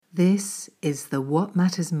This is the What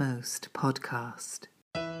Matters Most podcast.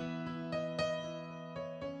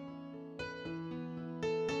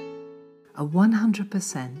 A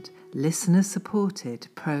 100% listener-supported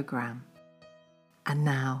program. And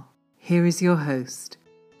now, here is your host,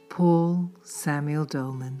 Paul Samuel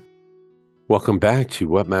Dolman. Welcome back to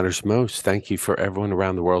What Matters Most. Thank you for everyone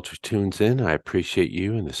around the world who tunes in. I appreciate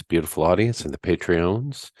you and this beautiful audience and the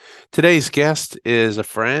Patreons. Today's guest is a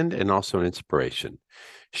friend and also an inspiration.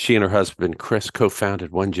 She and her husband, Chris,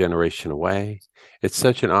 co-founded One Generation Away. It's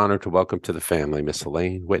such an honor to welcome to the family, Miss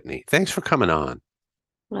Elaine Whitney. Thanks for coming on.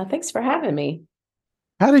 Well, thanks for having me.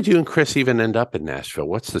 How did you and Chris even end up in Nashville?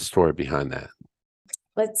 What's the story behind that?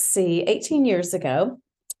 Let's see, 18 years ago,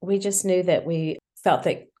 we just knew that we felt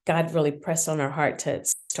that God really pressed on our heart to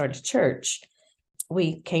start a church.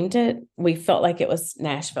 We felt like it was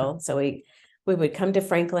Nashville. So we would come to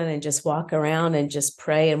Franklin and just walk around and just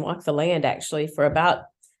pray and walk the land actually for about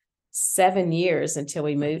 7 years until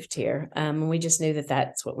we moved here. And we just knew that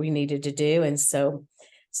that's what we needed to do. And so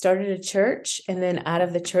started a church, and then out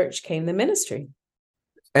of the church came the ministry.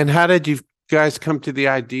 And how did you guys come to the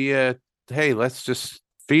idea, hey, let's just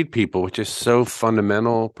feed people, which is so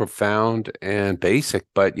fundamental, profound, and basic,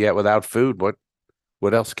 but yet without food,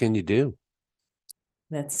 what else can you do?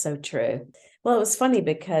 That's so true. Well, it was funny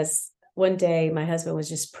because one day my husband was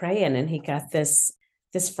just praying and he got this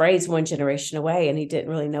phrase, One Generation Away, and he didn't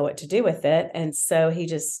really know what to do with it. And so he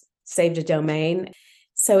just saved a domain.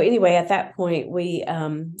 So anyway, at that point, we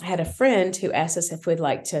had a friend who asked us if we'd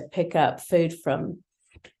like to pick up food from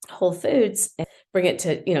Whole Foods and bring it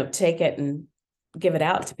to, take it and give it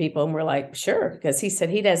out to people. And we're like, sure, because he said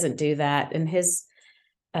he doesn't do that in his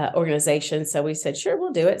organization. So we said, sure,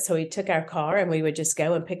 we'll do it. So we took our car and we would just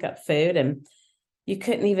go and pick up food, and you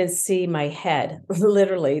couldn't even see my head.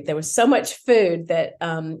 Literally, there was so much food that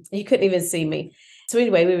you couldn't even see me. So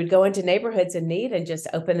anyway, we would go into neighborhoods in need and just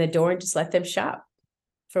open the door and just let them shop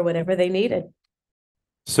for whatever they needed.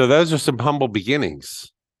 So those are some humble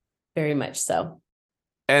beginnings. Very much so.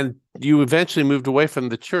 And you eventually moved away from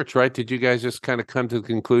the church, right? Did you guys just kind of come to the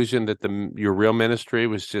conclusion that your real ministry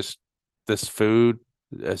was just this food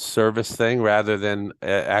service thing rather than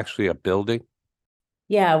actually a building?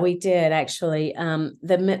 Yeah, we did actually.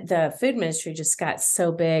 The food ministry just got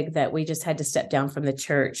so big that we just had to step down from the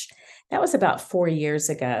church. That was about 4 years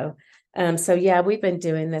ago. So yeah, we've been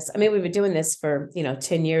doing this. I mean, we've been doing this for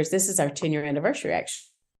 10 years. This is our 10-year anniversary, actually.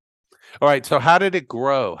 All right. So how did it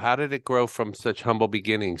grow? How did it grow from such humble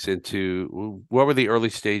beginnings into what were the early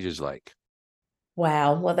stages like?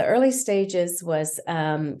 Wow. Well, the early stages was,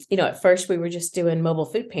 at first we were just doing mobile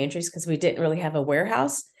food pantries because we didn't really have a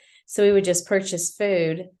warehouse. So we would just purchase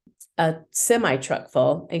food, a semi truck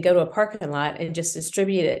full, and go to a parking lot and just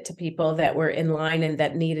distribute it to people that were in line and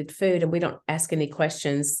that needed food. And we don't ask any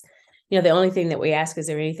questions. The only thing that we ask is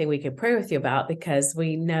there anything we can pray with you about, because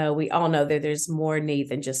we all know that there's more need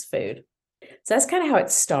than just food. So that's kind of how it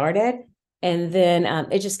started. And then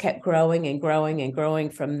it just kept growing and growing and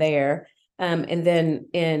growing from there. And then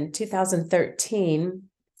in 2013,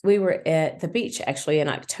 we were at the beach actually in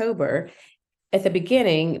October. At the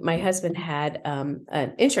beginning, my husband had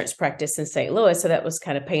an insurance practice in St. Louis. So that was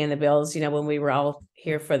kind of paying the bills, when we were all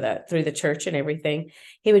here through the church and everything.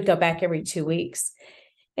 He would go back every 2 weeks.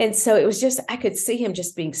 And so it was just, I could see him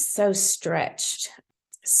just being so stretched.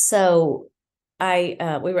 So we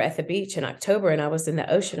were at the beach in October and I was in the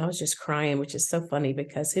ocean. I was just crying, which is so funny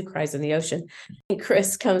because who cries in the ocean? And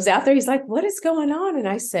Chris comes out there. He's like, what is going on? And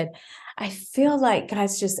I said, I feel like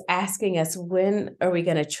God's just asking us, when are we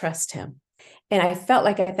going to trust him? And I felt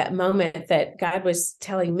like at that moment that God was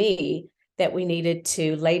telling me that we needed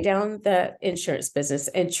to lay down the insurance business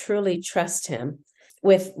and truly trust him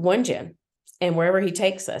with One Gen and wherever he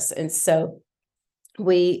takes us. And so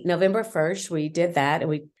November 1st, we did that, and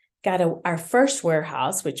we got our first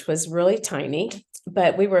warehouse, which was really tiny,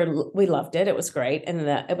 but we loved it. It was great. And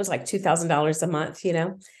it was like $2,000 a month,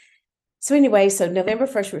 So anyway, so November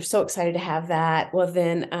 1st, we were so excited to have that. Well,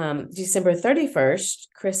 then December 31st,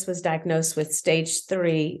 Chris was diagnosed with stage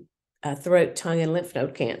 3 throat, tongue, and lymph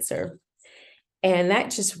node cancer. And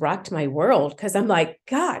that just rocked my world because I'm like,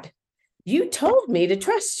 God, you told me to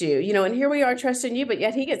trust you, and here we are trusting you, but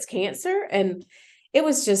yet he gets cancer. And it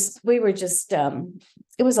was just,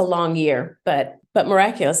 it was a long year, but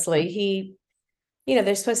miraculously he,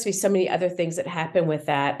 there's supposed to be so many other things that happen with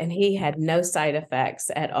that. And he had no side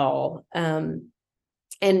effects at all. And,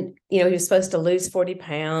 he was supposed to lose 40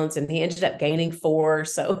 pounds and he ended up gaining 4.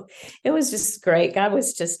 So it was just great. God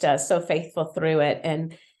was just so faithful through it.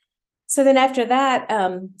 And so then after that,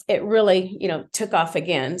 it really, took off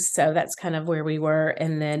again. So that's kind of where we were.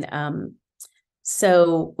 And then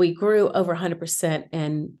So we grew over 100%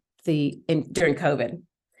 during COVID.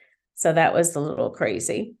 So that was a little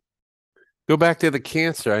crazy. Go back to the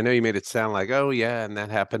cancer. I know you made it sound like, oh yeah, and that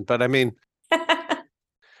happened. But I mean,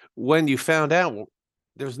 when you found out,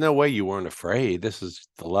 there's no way you weren't afraid. This is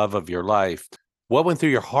the love of your life. What went through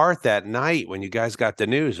your heart that night when you guys got the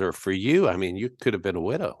news? Or for you, I mean, you could have been a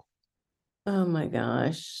widow. Oh my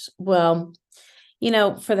gosh. Well,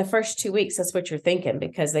 for the first 2 weeks, that's what you're thinking,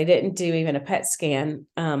 because they didn't do even a PET scan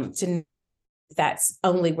to know if that's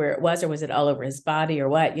only where it was, or was it all over his body or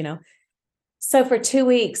what, So for 2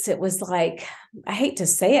 weeks, it was like, I hate to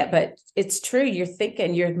say it, but it's true. You're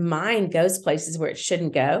thinking, your mind goes places where it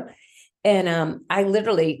shouldn't go. And I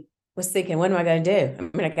literally was thinking, what am I going to do?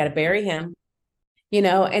 I mean, I got to bury him,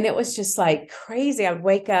 and it was just like crazy. I would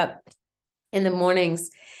wake up in the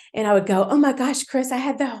mornings and I would go, oh my gosh, Chris, I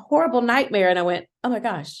had the horrible nightmare. And I went, oh my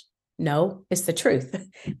gosh, no, it's the truth.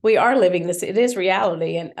 We are living this. It is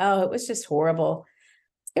reality. And it was just horrible.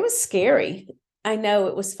 It was scary. I know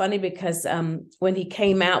it was funny because when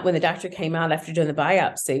the doctor came out after doing the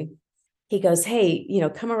biopsy, he goes, hey,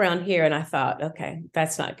 come around here. And I thought, okay,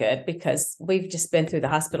 that's not good, because we've just been through the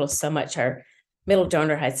hospital so much. Our middle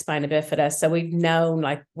donor had spina bifida. So we've known,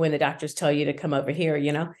 like, when the doctors tell you to come over here,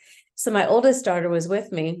 So my oldest daughter was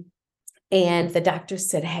with me, and the doctor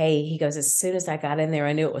said, hey, he goes, as soon as I got in there,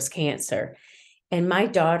 I knew it was cancer. And my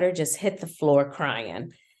daughter just hit the floor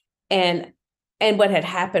crying. And what had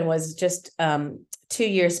happened was just 2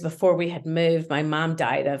 years before we had moved, my mom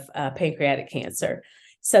died of pancreatic cancer.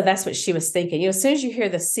 So that's what she was thinking. As soon as you hear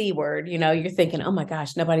the C word, you're thinking, oh my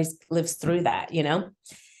gosh, nobody lives through that,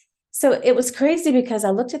 So it was crazy, because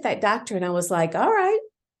I looked at that doctor and I was like, all right.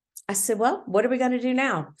 I said, well, what are we going to do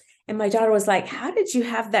now? And my daughter was like, how did you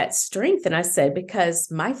have that strength? And I said, because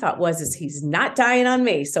my thought is he's not dying on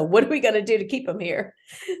me. So what are we going to do to keep him here?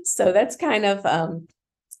 So that's kind of,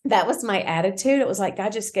 that was my attitude. It was like,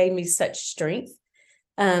 God just gave me such strength.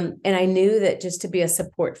 And I knew that just to be a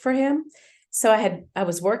support for him. So I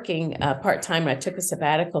was working part-time, and I took a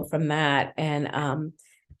sabbatical from that, and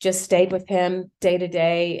just stayed with him day to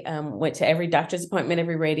day, went to every doctor's appointment,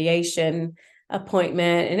 every radiation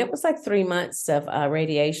appointment. And it was like 3 months of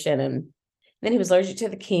radiation. And then he was allergic to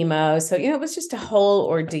the chemo. So, it was just a whole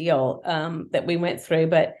ordeal that we went through,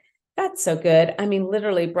 but that's so good. I mean,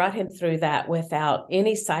 literally brought him through that without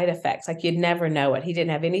any side effects. Like, you'd never know it. He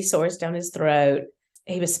didn't have any sores down his throat.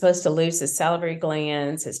 He was supposed to lose his salivary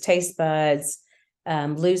glands, his taste buds,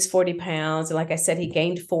 lose 40 pounds. And like I said, he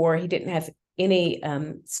gained 4. He didn't have any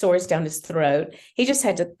sores down his throat. He just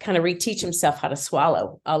had to kind of reteach himself how to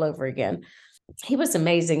swallow all over again. He was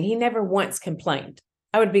amazing. He never once complained.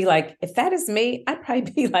 I would be like, if that is me, I'd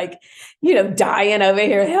probably be like, dying over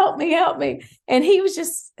here. Help me, help me. And he was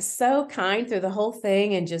just so kind through the whole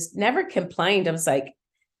thing and just never complained. I was like,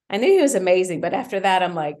 I knew he was amazing. But after that,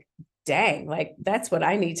 I'm like, dang, like, that's what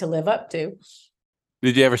I need to live up to.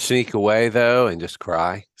 Did you ever sneak away, though, and just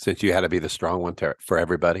cry, since you had to be the strong one for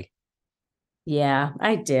everybody? Yeah,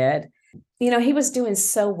 I did. He was doing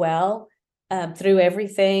so well through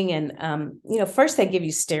everything. And, first they give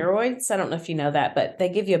you steroids. I don't know if you know that, but they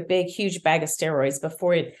give you a big, huge bag of steroids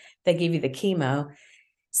before they give you the chemo.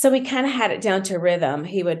 So we kind of had it down to rhythm.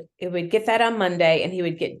 It would get that on Monday, and he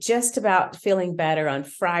would get just about feeling better on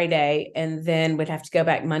Friday, and then would have to go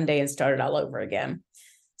back Monday and start it all over again.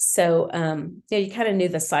 So, you kind of knew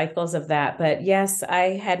the cycles of that. But yes,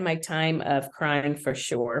 I had my time of crying for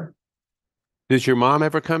sure. Does your mom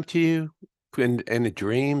ever come to you in the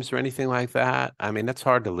dreams or anything like that? I mean, that's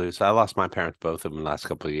hard to lose. I lost my parents, both of them, in the last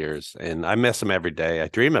couple of years, and I miss them every day. I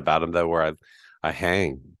dream about them, though, where I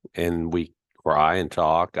hang and we cry and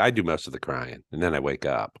talk. I do most of the crying, and then I wake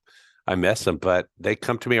up. I miss them, but they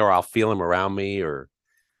come to me, or I'll feel them around me. Or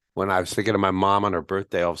when I was thinking of my mom on her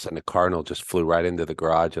birthday, all of a sudden a cardinal just flew right into the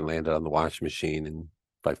garage and landed on the washing machine, and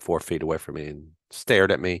like 4 feet away from me, and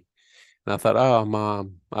stared at me. And I thought, oh,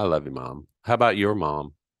 Mom, I love you, Mom. How about your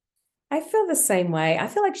mom? I feel the same way. I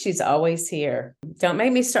feel like she's always here. Don't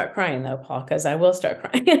make me start crying, though, Paul, because I will start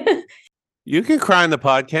crying. You can cry in the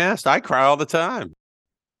podcast. I cry all the time.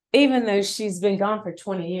 Even though she's been gone for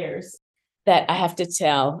 20 years, that I have to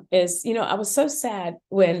tell is, I was so sad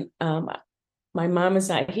when my mom is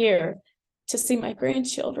not here to see my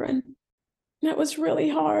grandchildren. That was really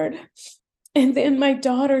hard. And then my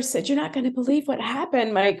daughter said, you're not going to believe what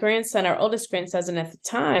happened. My grandson, our oldest grandson at the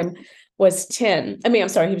time, was 10. He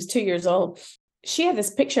was 2 years old. She had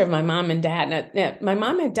this picture of my mom and dad. Now, my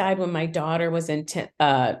mom had died when my daughter was in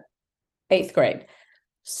 8th grade.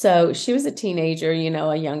 So she was a teenager,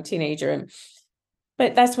 a young teenager.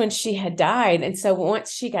 But that's when she had died. And so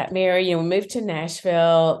once she got married, we moved to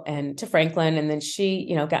Nashville and to Franklin. And then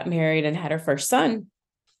she, got married and had her first son.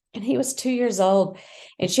 And he was 2 years old.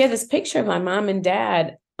 And she had this picture of my mom and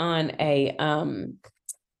dad on the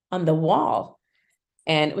wall.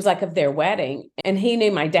 And it was like of their wedding. And he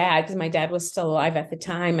knew my dad because my dad was still alive at the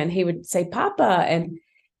time. And he would say, Papa. And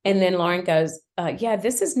then Lauren goes, yeah,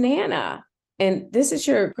 this is Nana. And this is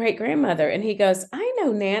your great grandmother. And he goes, I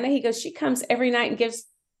know Nana. He goes, she comes every night and gives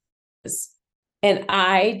this. And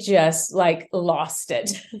I just lost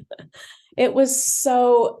it. It was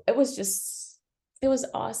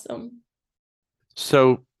awesome.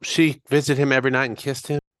 So she visited him every night and kissed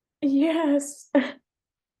him? Yes. And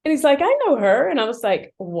he's like, I know her. And I was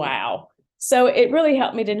like, wow. So it really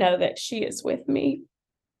helped me to know that she is with me.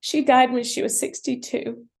 She died when she was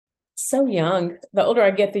 62. So young. The older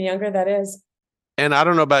I get, the younger that is. And I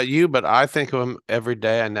don't know about you, but I think of him every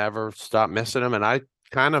day. I never stop missing him. And I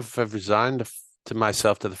kind of have resigned to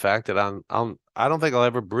myself to the fact that I don't think I'll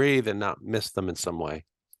ever breathe and not miss them in some way.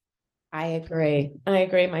 I agree.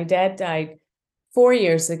 My dad died 4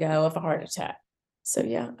 years ago of a heart attack. So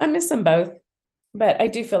yeah, I miss them both, but I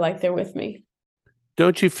do feel like they're with me.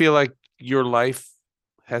 Don't you feel like your life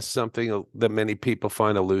has something that many people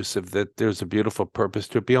find elusive, that there's a beautiful purpose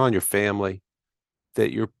to it beyond your family,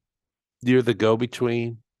 that you're the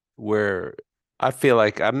go-between, where I feel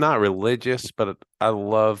like I'm not religious, but I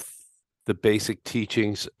love the basic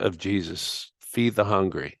teachings of Jesus, feed the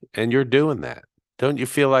hungry, and you're doing that. Don't you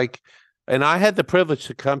feel like, and I had the privilege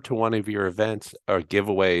to come to one of your events or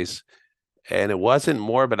giveaways, and it wasn't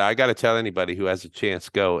more, but I got to tell anybody who has a chance,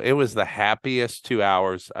 go. It was the happiest 2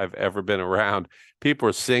 hours I've ever been around. People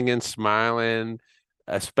were singing, smiling,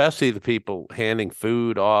 especially the people handing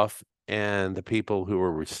food off and the people who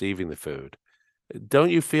were receiving the food. Don't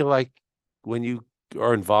you feel like when you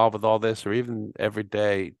are involved with all this, or even every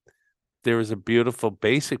day, there is a beautiful,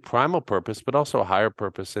 basic, primal purpose, but also a higher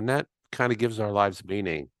purpose, and that kind of gives our lives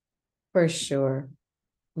meaning? For sure.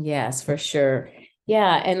 Yes, for sure.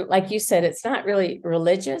 Yeah. And like you said, it's not really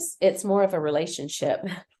religious. It's more of a relationship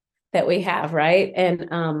that we have, right?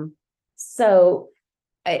 And so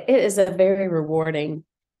it is a very rewarding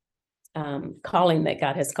calling that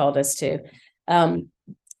God has called us to,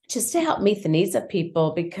 just to help meet the needs of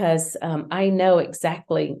people, because I know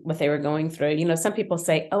exactly what they were going through. Some people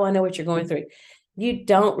say, oh, I know what you're going through. You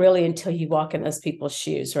don't really until you walk in those people's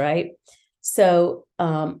shoes, right? So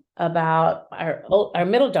about our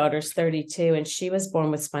middle daughter's 32, and she was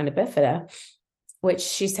born with spina bifida, which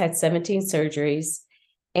she's had 17 surgeries.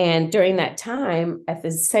 And during that time, at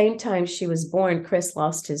the same time she was born, Chris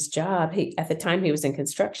lost his job. At the time he was in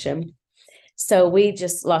construction. So we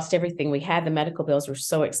just lost everything we had. The medical bills were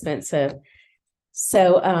so expensive.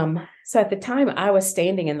 So at the time I was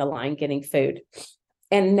standing in the line getting food,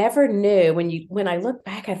 and never knew, when I look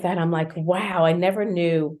back at that, I'm like, wow, I never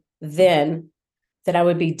knew then that I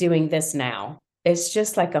would be doing this now. It's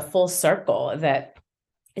just like a full circle, that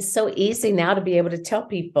it's so easy now to be able to tell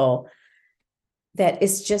people that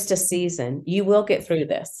it's just a season. You will get through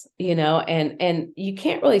this, and you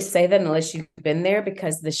can't really say that unless you've been there,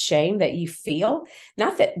 because the shame that you feel,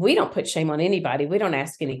 not that we don't put shame on anybody. We don't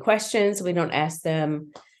ask any questions. We don't ask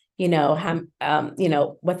them, how,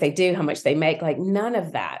 what they do, how much they make, like none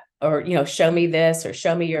of that, or, show me this, or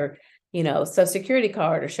show me your, social security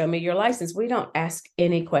card, or show me your license. We don't ask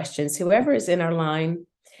any questions. Whoever is in our line,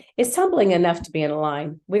 it's humbling enough to be in a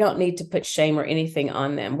line. We don't need to put shame or anything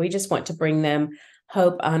on them. We just want to bring them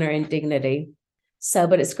hope, honor, and dignity. So,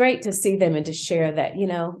 but it's great to see them and to share that,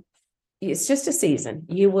 it's just a season.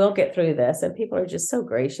 You will get through this. And people are just so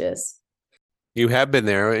gracious. You have been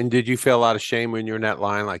there. And did you feel a lot of shame when you were in that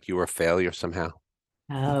line, like you were a failure somehow?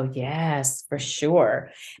 Oh, yes, for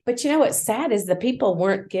sure. But what's sad is the people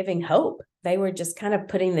weren't giving hope. They were just kind of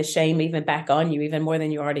putting the shame even back on you, even more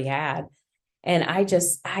than you already had. And I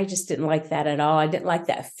just didn't like that at all. I didn't like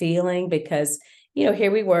that feeling, because,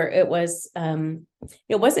 here we were, it wasn't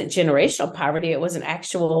generational poverty. It was an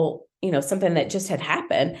actual, something that just had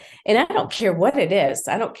happened. And I don't care what it is.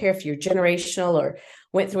 I don't care if you're generational or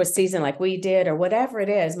went through a season like we did, or whatever it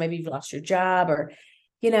is. Maybe you've lost your job, or,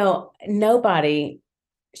 nobody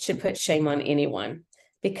should put shame on anyone,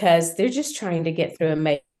 because they're just trying to get through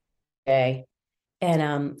a day.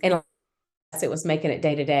 And it was making it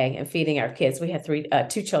day to day and feeding our kids. We had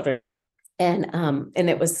two children, and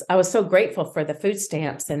I was so grateful for the food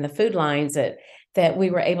stamps and the food lines that we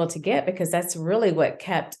were able to get, because that's really what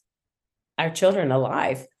kept our children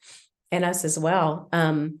alive, and us as well.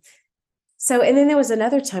 So, and then there was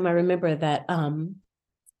another time I remember that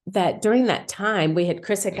that during that time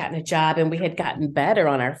Chris had gotten a job, and we had gotten better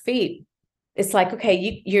on our feet. it's like,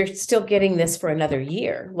 okay, you're still getting this for another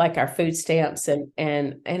year, like our food stamps. And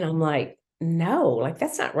I'm like, no, like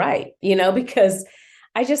that's not right, because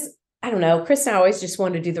I just, I don't know, Chris and I always just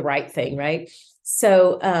want to do the right thing, right?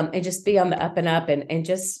 So, and just be on the up and up, and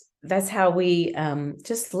just, that's how we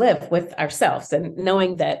just live with ourselves, and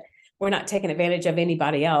knowing that we're not taking advantage of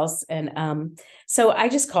anybody else. And so I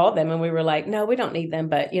just called them and we were like, no, we don't need them.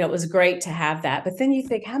 But, it was great to have that. But then you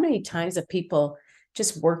think, how many times have people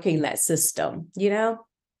just working that system?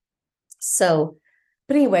 So,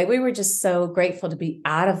 but anyway, we were just so grateful to be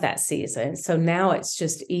out of that season. So now it's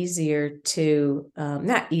just easier to,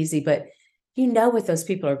 not easy, but what those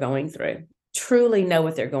people are going through, truly know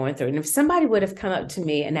what they're going through. And if somebody would have come up to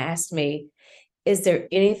me and asked me, is there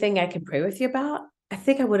anything I can pray with you about? I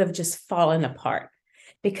think I would have just fallen apart,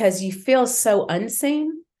 because you feel so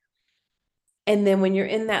unseen. And then when you're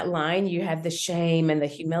in that line, you have the shame and the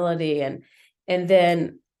humility, and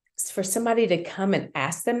then for somebody to come and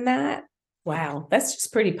ask them that, wow, that's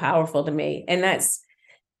just pretty powerful to me. And that's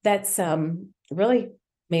really, I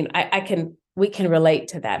mean, we can relate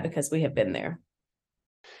to that because we have been there.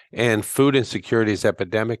 And food insecurity is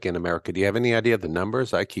epidemic in America. Do you have any idea of the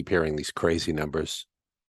numbers? I keep hearing these crazy numbers.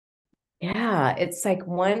 Yeah, it's like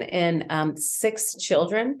 1 in 6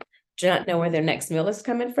 children do not know where their next meal is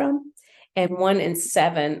coming from. And 1 in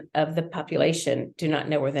 7 of the population do not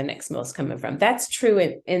know where their next meal is coming from. That's true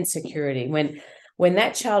in insecurity. When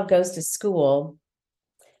that child goes to school,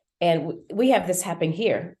 and we have this happening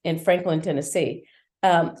here in Franklin, Tennessee,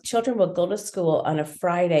 children will go to school on a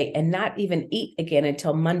Friday and not even eat again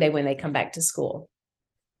until Monday when they come back to school.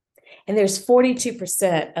 And there's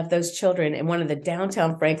 42% of those children in one of the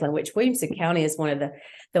downtown Franklin, which Williamson County is one of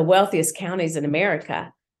the wealthiest counties in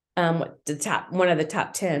America, one of the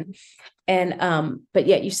top 10. And but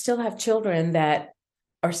yet you still have children that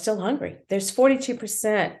are still hungry. There's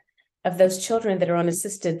 42% of those children that are on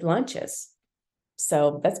assisted lunches.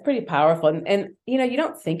 So that's pretty powerful. And you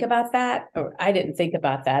don't think about that, or I didn't think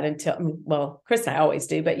about that until, well, Chris and I always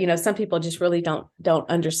do, but some people just really don't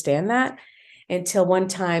understand that until one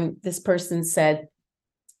time this person said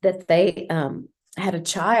that they had a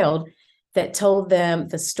child that told them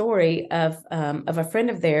the story of a friend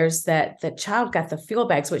of theirs, that the child got the fuel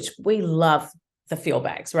bags, which we love the fuel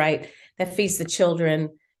bags, right? That feeds the children,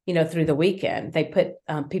 through the weekend. They put,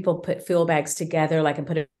 people put fuel bags together, like, and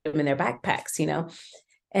put them in their backpacks,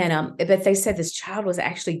 and, but they said this child was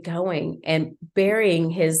actually going and burying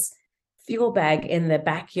his fuel bag in the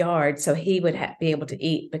backyard so he would be able to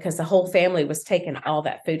eat, because the whole family was taking all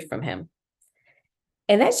that food from him.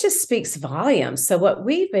 And that just speaks volumes. So what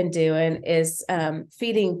we've been doing is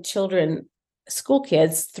feeding children, school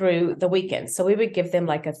kids, through the weekend. So we would give them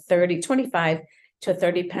like a 25 to a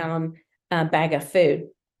 30-pound bag of food.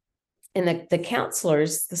 And the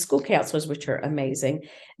counselors, the school counselors, which are amazing,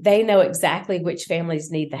 they know exactly which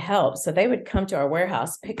families need the help. So they would come to our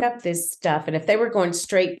warehouse, pick up this stuff. And if they were going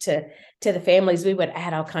straight to the families, we would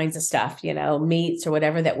add all kinds of stuff, meats or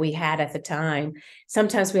whatever that we had at the time.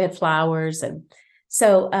 Sometimes we had flowers. And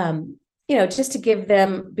so, just to give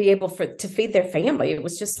them, be able to feed their family. It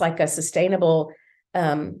was just like a sustainable,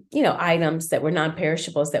 items that were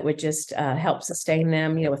non-perishables that would just help sustain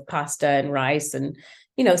them, with pasta and rice and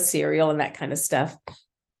cereal and that kind of stuff.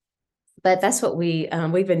 But that's what we've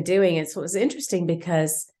been doing. And so it was interesting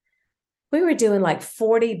because we were doing like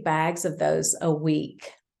 40 bags of those a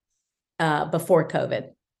week before COVID.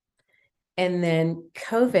 And then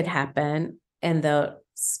COVID happened and the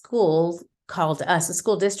school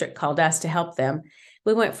district called us to help them.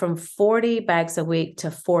 We went from 40 bags a week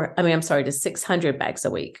to 600 bags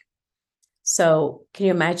a week. So can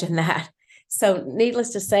you imagine that? So needless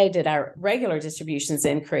to say, did our regular distributions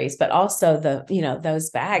increase, but also those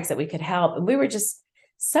bags that we could help. And we were just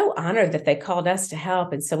so honored that they called us to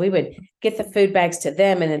help. And so we would get the food bags to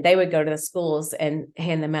them, and then they would go to the schools and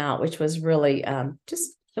hand them out, which was really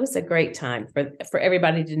it was a great time for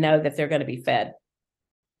everybody to know that they're going to be fed.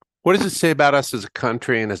 What does it say about us as a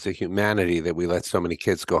country and as a humanity that we let so many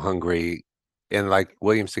kids go hungry? And like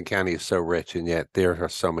Williamson County is so rich, and yet there are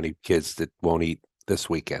so many kids that won't eat this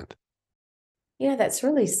weekend. That's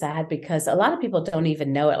really sad because a lot of people don't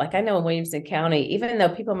even know it. Like I know in Williamson County, even though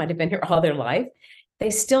people might have been here all their life, they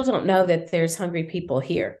still don't know that there's hungry people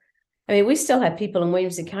here. I mean, we still have people in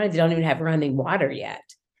Williamson County that don't even have running water yet,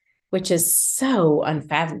 which is so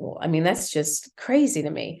unfathomable. I mean, that's just crazy to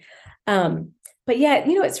me. But yet,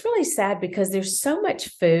 it's really sad because there's so much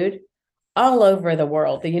food all over the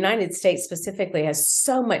world. The United States specifically has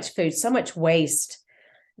so much food, so much waste,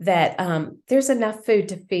 that there's enough food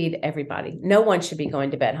to feed everybody. No one should be going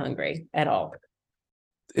to bed hungry at all.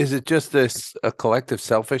 Is it just a collective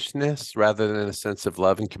selfishness rather than a sense of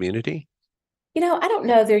love and community? I don't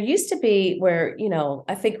know. There used to be where,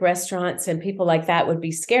 I think restaurants and people like that would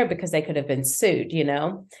be scared because they could have been sued.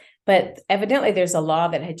 But evidently there's a law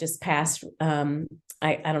that had just passed. I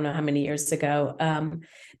don't know how many years ago,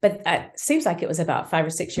 but it seems like it was about 5 or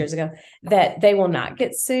 6 years ago that they will not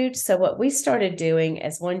get sued. So what we started doing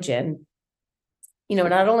as One Gen,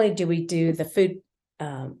 not only do we do the food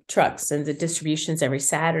trucks and the distributions every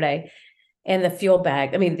Saturday, and the fuel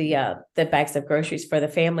bag, the bags of groceries for the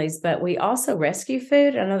families, but we also rescue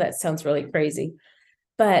food. I know that sounds really crazy,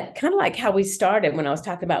 but kind of like how we started when I was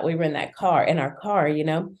talking about we were in our car,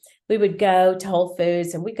 we would go to Whole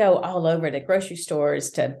Foods and we go all over to grocery stores,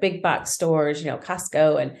 to big box stores,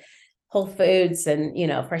 Costco and Whole Foods and,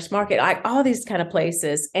 Fresh Market, like all these kind of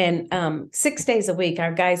places. And 6 days a week,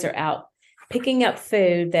 our guys are out picking up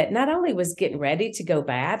food that not only was getting ready to go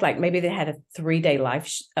bad, like maybe they had a 3-day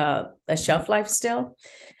a shelf life still,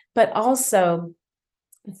 but also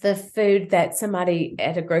the food that somebody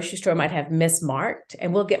at a grocery store might have mismarked,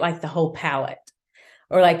 and we'll get like the whole pallet,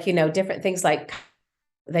 or like, different things like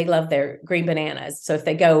they love their green bananas. So if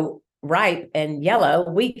they go ripe and yellow,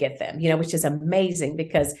 we get them, which is amazing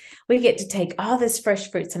because we get to take all this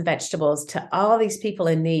fresh fruits and vegetables to all these people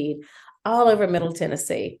in need all over Middle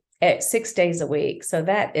Tennessee at 6 days a week. So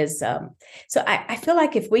that is, so I feel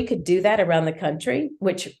like if we could do that around the country,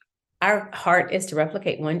 which our heart is to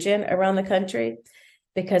replicate One Gen around the country,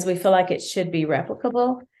 because we feel like it should be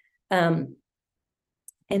replicable. And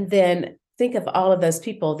then think of all of those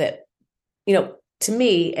people that, to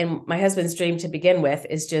me and my husband's dream to begin with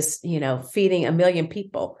is just, feeding 1 million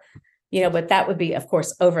people, but that would be, of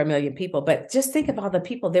course, over 1 million people. But just think of all the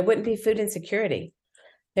people, there wouldn't be food insecurity.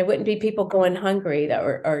 There wouldn't be people going hungry,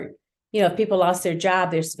 or if people lost their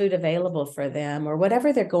job, there's food available for them, or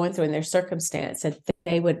whatever they're going through in their circumstance, and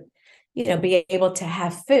they would, be able to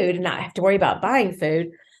have food and not have to worry about buying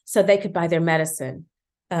food so they could buy their medicine.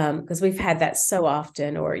 Because we've had that so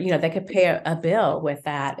often, or, they could pay a bill with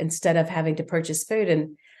that instead of having to purchase food.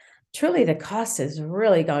 And truly the cost has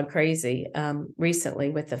really gone crazy recently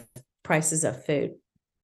with the prices of food.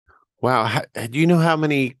 Wow. Do you know how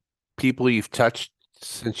many people you've touched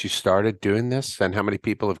since you started doing this, and how many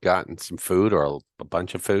people have gotten some food or a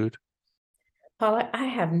bunch of food? Paula, I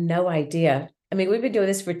have no idea. We've been doing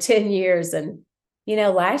this for 10 years, and,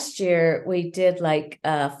 last year we did like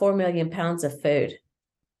 4 million pounds of food.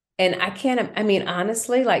 And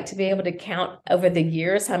honestly, like to be able to count over the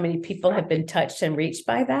years how many people have been touched and reached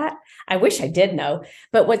by that. I wish I did know.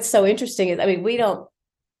 But what's so interesting is, we don't,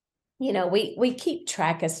 we keep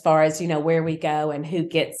track as far as, where we go and who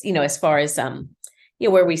gets, as far as,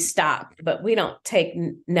 where we stop, but we don't take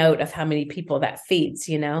note of how many people that feeds,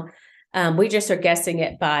 we just are guessing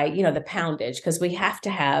it by, the poundage, because we have to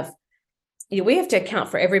account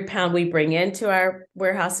for every pound we bring into our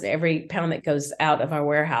warehouse and every pound that goes out of our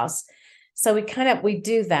warehouse. So we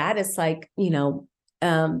do that. It's like,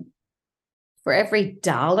 for every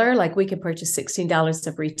dollar, like we can purchase $16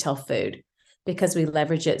 of retail food because we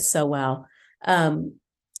leverage it so well.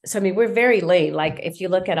 So, we're very lean. Like if you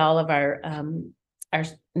look at all of our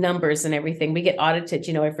numbers and everything, we get audited,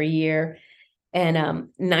 every year, and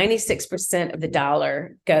 96% of the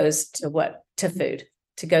dollar goes to food,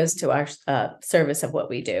 goes to our service of what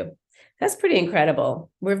we do. That's pretty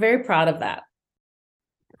incredible. We're very proud of that.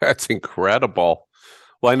 That's incredible.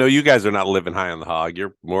 Well, I know you guys are not living high on the hog.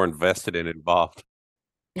 You're more invested and involved.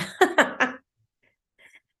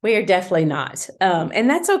 We are definitely not. And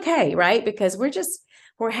that's okay, right? Because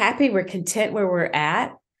we're happy, we're content where we're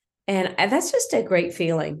at. And that's just a great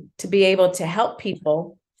feeling to be able to help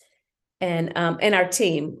people. And our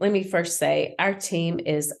team, let me first say, our team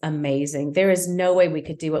is amazing. There is no way we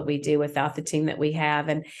could do what we do without the team that we have.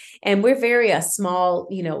 And we're a small,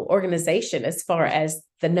 organization as far as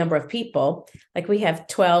the number of people. Like we have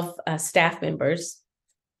 12 staff members,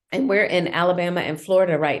 and we're in Alabama and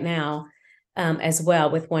Florida right now as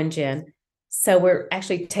well with One Gen. So we're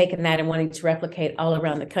actually taking that and wanting to replicate all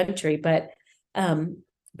around the country. But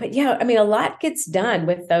yeah, a lot gets done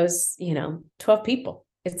with those, 12 people.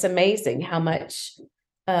 It's amazing how much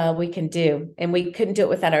we can do. And we couldn't do it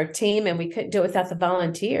without our team, and we couldn't do it without the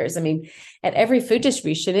volunteers. At every food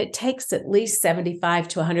distribution, it takes at least 75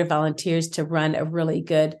 to 100 volunteers to run a really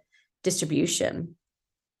good distribution.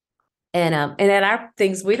 And at our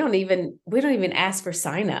things, we don't even ask for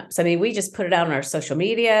signups. We just put it out on our social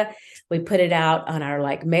media. We put it out on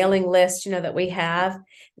our mailing list, that we have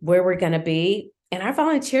where we're going to be. And our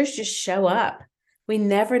volunteers just show up. We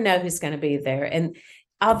never know who's going to be there. And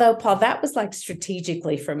although, Paul, that was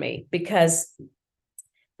strategically for me, because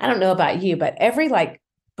I don't know about you, but every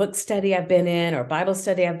book study I've been in or Bible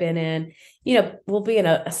study I've been in, we'll be in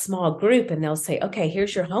a small group and they'll say, okay,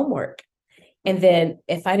 here's your homework. And then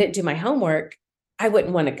if I didn't do my homework, I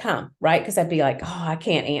wouldn't want to come, right? Because I'd be like, oh, I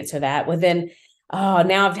can't answer that. Well, then, oh,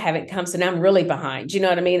 now I haven't come. So now I'm really behind. You know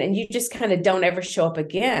what I mean? And you just kind of don't ever show up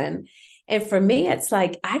again. And for me, it's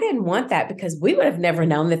like, I didn't want that because we would have never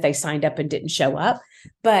known that they signed up and didn't show up,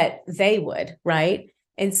 but they would, right?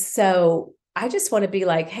 And so I just want to be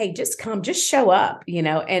like, hey, just come, just show up,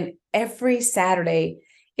 and every Saturday,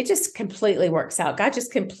 it just completely works out. God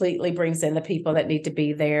just completely brings in the people that need to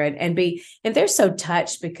be there and they're so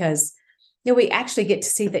touched because, we actually get to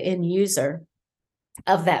see the end user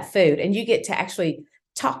of that food and you get to actually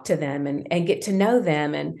talk to them and get to know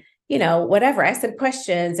them and, whatever, ask them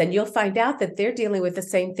questions and you'll find out that they're dealing with the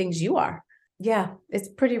same things you are. Yeah, it's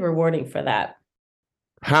pretty rewarding for that.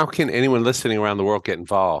 How can anyone listening around the world get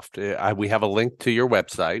involved? We have a link to your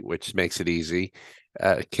website, which makes it easy.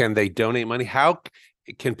 Can they donate money? How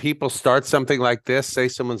can people start something like this? Say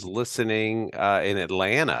someone's listening in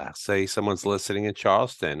Atlanta, say someone's listening in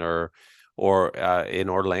Charleston or in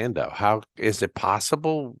Orlando. How is it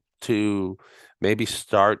possible to maybe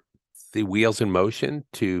start the wheels in motion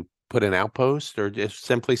to put an outpost or just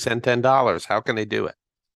simply send $10? How can they do it?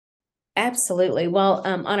 Absolutely. Well,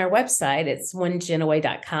 on our website, it's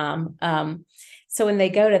onegenaway.com. So when they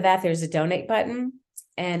go to that, there's a donate button.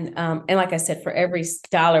 And like I said, for every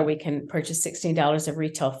dollar, we can purchase $16 of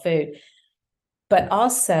retail food. But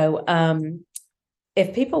also,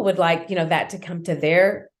 if people would like, that to come to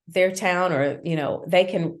their town or, they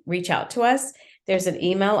can reach out to us. There's an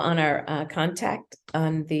email on our contact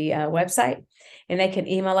on the website. And they can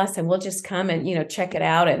email us and we'll just come and, check it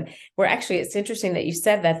out. And it's interesting that you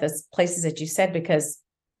said that, those places that you said, because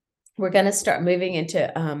we're going to start moving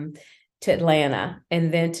into to Atlanta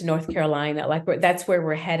and then to North Carolina. That's where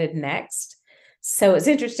we're headed next. So it's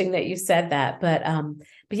interesting that you said that. But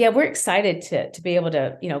yeah, we're excited to be able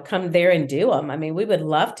to, come there and do them. I mean, we would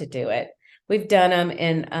love to do it. We've done them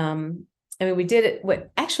in, we did it.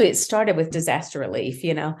 It started with disaster relief,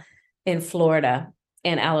 in Florida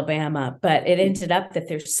and Alabama, but it ended up that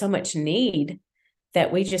there's so much need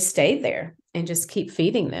that we just stayed there and just keep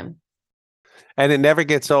feeding them. And it never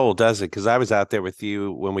gets old, does it? Because I was out there with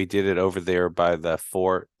you when we did it over there by the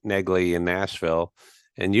Fort Negley in Nashville,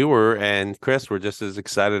 and you and Chris were just as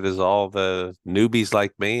excited as all the newbies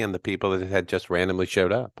like me and the people that had just randomly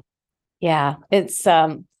showed up. Yeah, it's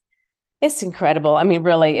incredible. I mean,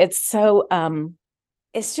 really, it's so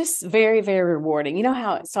it's just very, very rewarding. You know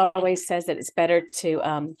how it always says that it's better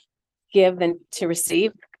to give than to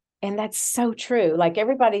receive. And that's so true. Like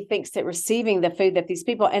everybody thinks that receiving the food that these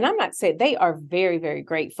people, and I'm not saying they are very, very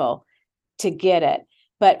grateful to get it,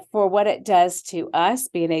 but for what it does to us,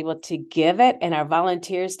 being able to give it and our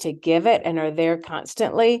volunteers to give it and are there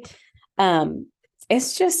constantly,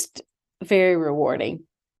 it's just very rewarding.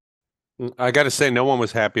 I got to say, no one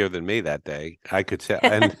was happier than me that day. I could say,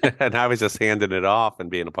 and I was just handing it off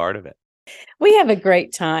and being a part of it. We have a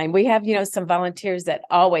great time. We have, some volunteers that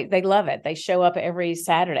they love it. They show up every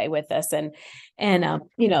Saturday with us and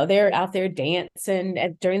they're out there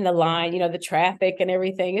dancing during the line, the traffic and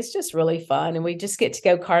everything. It's just really fun. And we just get to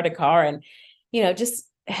go car to car and, just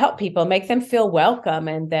help people, make them feel welcome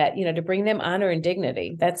and that, to bring them honor and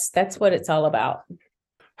dignity. That's what it's all about.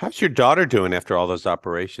 How's your daughter doing after all those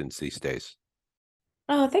operations these days?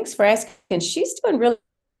 Oh, thanks for asking. She's doing really.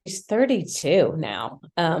 She's 32 now.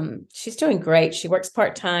 She's doing great. She works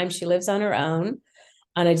part-time. She lives on her own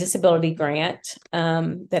on a disability grant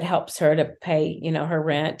that helps her to pay, her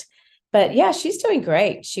rent. But yeah, she's doing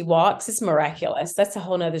great. She walks. It's miraculous. That's a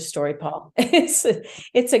whole nother story, Paul.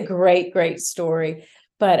 It's a great, great story.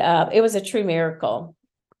 But it was a true miracle.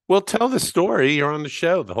 Well, tell the story. You're on the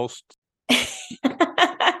show. The whole.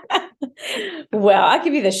 Well, I'll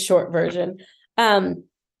give you the short version.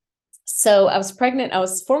 So I was pregnant. I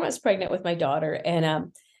was 4 months pregnant with my daughter,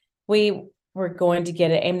 and we were going to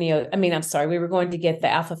get we were going to get the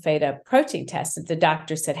alpha theta protein test. And the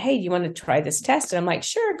doctor said, "Hey, you want to try this test?" And I'm like,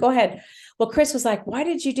 "Sure, go ahead." Well, Chris was like, "Why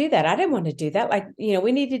did you do that?" I didn't want to do that.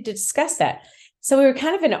 We needed to discuss that. So we were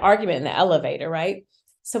kind of in an argument in the elevator, right?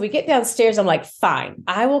 So we get downstairs. I'm like, "Fine,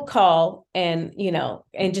 I will call and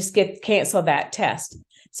just cancel that test."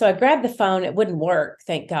 So I grabbed the phone. It wouldn't work.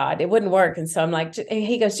 Thank God it wouldn't work. And so I'm like, and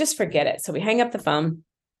he goes, "Just forget it." So we hang up the phone.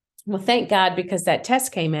 Well, thank God, because that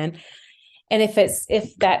test came in. And if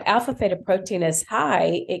that alpha theta protein is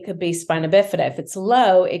high, it could be spina bifida. If it's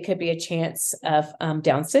low, it could be a chance of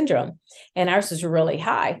Down syndrome. And ours is really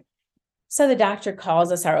high. So the doctor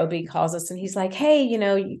calls us, our OB calls us, and he's like, "Hey, you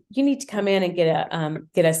need to come in and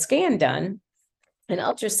get a scan done, an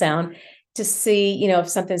ultrasound." to see, if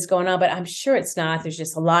something's going on, but I'm sure it's not. There's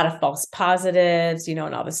just a lot of false positives, and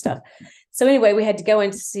all this stuff. So anyway, we had to go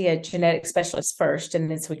in to see a genetic specialist first. And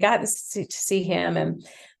then so we got to see him and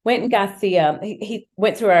went and got he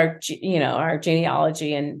went through our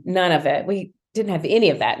genealogy, and none of it. We didn't have any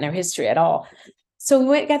of that in our history at all. So we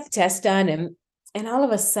went and got the test done. And all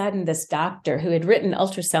of a sudden, this doctor who had written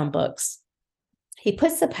ultrasound books, he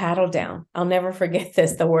puts the paddle down. I'll never forget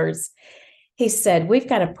the words. He said, "We've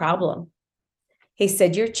got a problem." He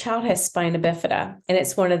said, "Your child has spina bifida, and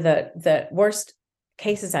it's one of the worst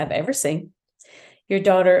cases I've ever seen. Your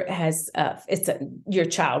daughter has, your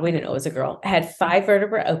child, we didn't know it was a girl, had 5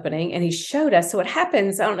 vertebrae opening." And he showed us. So what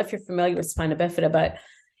happens, I don't know if you're familiar with spina bifida, but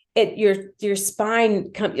your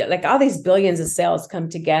spine, like all these billions of cells come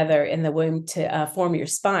together in the womb to form your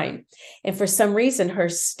spine. And for some reason,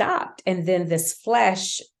 hers stopped. And then this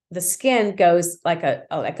flesh, the skin goes like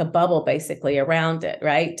a bubble basically around it,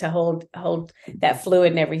 right? To hold that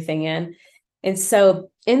fluid and everything in. And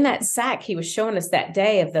so in that sac, he was showing us that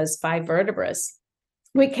day of those 5 vertebrae.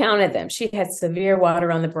 We counted them. She had severe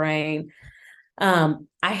water on the brain.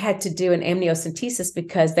 I had to do an amniocentesis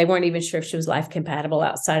because they weren't even sure if she was life compatible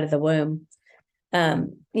outside of the womb.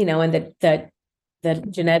 And the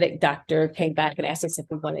genetic doctor came back and asked us if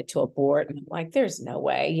we wanted to abort. And I'm like, there's no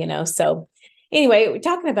way, So anyway, we're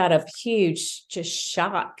talking about a huge just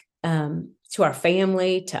shock to our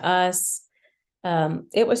family, to us.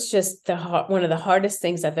 It was just one of the hardest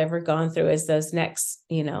things I've ever gone through is those next,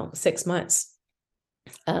 6 months.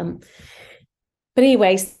 But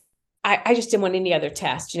anyways, I just didn't want any other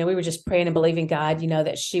test. We were just praying and believing God,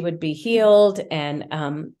 that she would be healed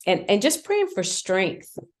and just praying for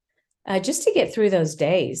strength, just to get through those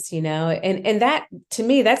days, and that to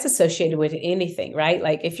me, that's associated with anything, right?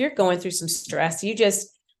 Like if you're going through some stress,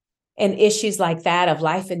 and issues like that of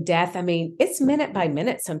life and death, I mean, it's minute by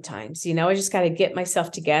minute sometimes, I just got to get myself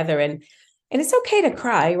together and it's okay to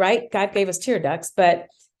cry, right? God gave us tear ducts, but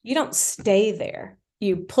you don't stay there.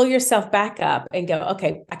 You pull yourself back up and go,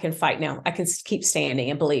 okay, I can fight now. I can keep standing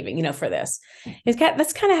and believing, for this.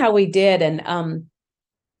 That's kind of how we did. And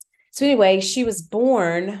so anyway, she was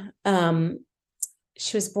born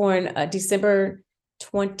December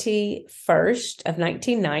 21st of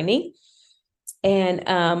 1990. And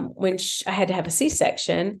when I had to have a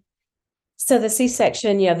C-section. So the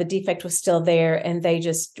C-section, the defect was still there and they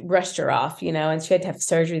just rushed her off, and she had to have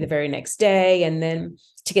surgery the very next day and then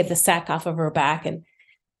to get the sac off of her back. And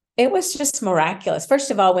it was just miraculous.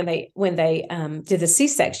 First of all, when they did the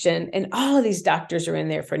C-section and all of these doctors are in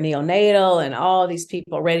there for neonatal and all these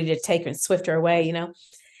people ready to take her and swift her away,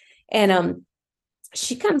 and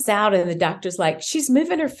she comes out and the doctor's like, she's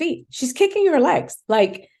moving her feet. She's kicking her legs.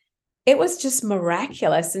 Like it was just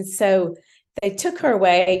miraculous. And so they took her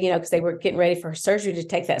away, because they were getting ready for her surgery to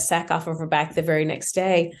take that sac off of her back the very next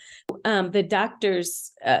day. The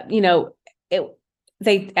doctors, after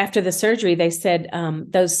the surgery, they said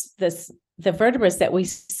the vertebrae that we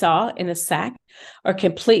saw in the sac are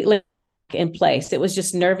completely in place. It was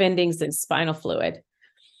just nerve endings and spinal fluid,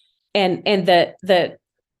 and the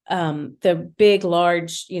big,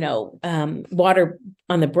 large, water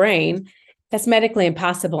on the brain. That's medically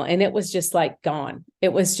impossible. And it was just like gone.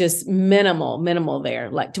 It was just minimal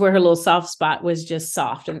there, like to where her little soft spot was just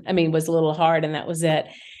soft. And was a little hard and that was it.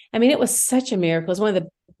 It was such a miracle. It was one of the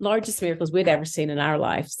largest miracles we'd ever seen in our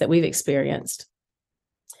lives that we've experienced.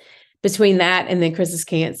 Between that and then Chris's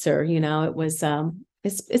cancer, it was,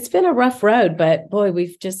 it's been a rough road, but boy,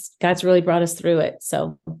 God's really brought us through it.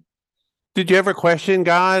 So. Did you ever question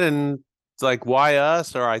God and it's like, why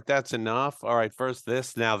us? All right, that's enough. All right, first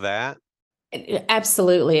this, now that.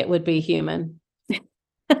 Absolutely, it would be human.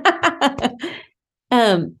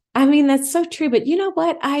 That's so true. But you know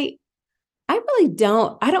what? I really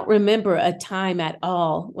don't remember a time at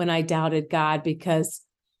all when I doubted God because,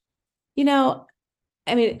 and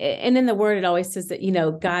in the word, it always says that,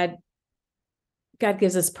 God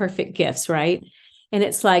gives us perfect gifts, right? And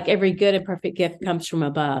it's like every good and perfect gift comes from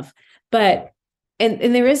above. But,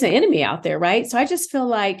 and there is an enemy out there, right? So I just feel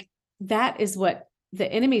like that is what the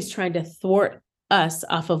enemy is trying to thwart us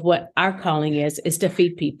off of what our calling is to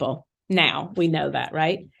feed people. Now we know that,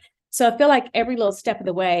 right? So I feel like every little step of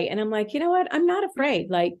the way, and I'm like, you know what? I'm not afraid.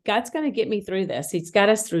 Like God's going to get me through this. He's got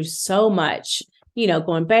us through so much,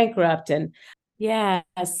 going bankrupt and yes,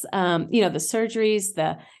 the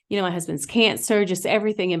surgeries, my husband's cancer, just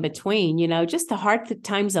everything in between, just the hard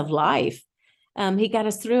times of life. He got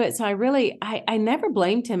us through it. So I never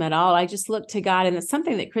blamed him at all. I just looked to God, and it's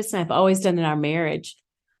something that Chris and I have always done in our marriage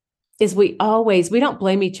is we don't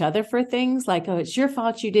blame each other for things like, oh, it's your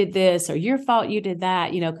fault you did this or your fault you did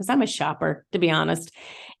that, because I'm a shopper, to be honest.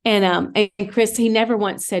 And Chris, he never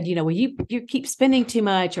once said, well, you keep spending too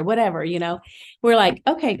much or whatever, we're like,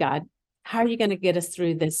 okay, God, how are you going to get us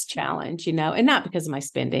through this challenge, and not because of my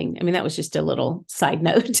spending. I mean, that was just a little side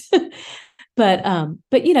note, but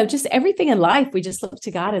just everything in life, we just look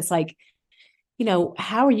to God as like,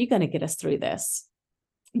 how are you going to get us through this?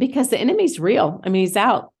 Because the enemy's real. I mean, he's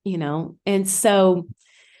out, and so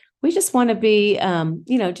we just want to be,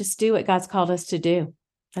 just do what God's called us to do.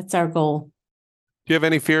 That's our goal. Do you have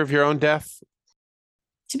any fear of your own death?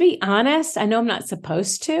 To be honest, I know I'm not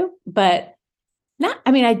supposed to, but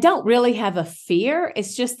I don't really have a fear.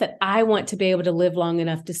 It's just that I want to be able to live long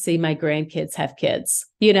enough to see my grandkids have kids,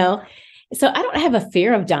 So I don't have a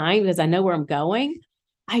fear of dying because I know where I'm going.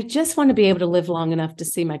 I just want to be able to live long enough to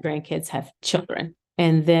see my grandkids have children.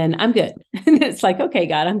 And then I'm good. And it's like, okay,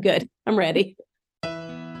 God, I'm good. I'm ready.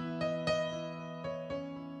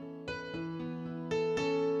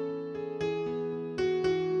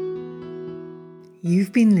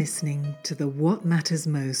 You've been listening to the What Matters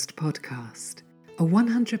Most podcast, a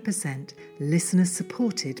 100%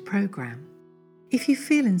 listener-supported program. If you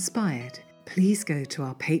feel inspired, please go to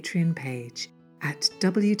our Patreon page at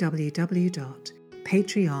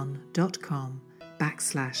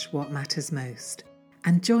www.patreon.com/whatmattersmost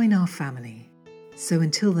and join our family. So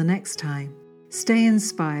until the next time, stay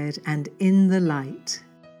inspired and in the light.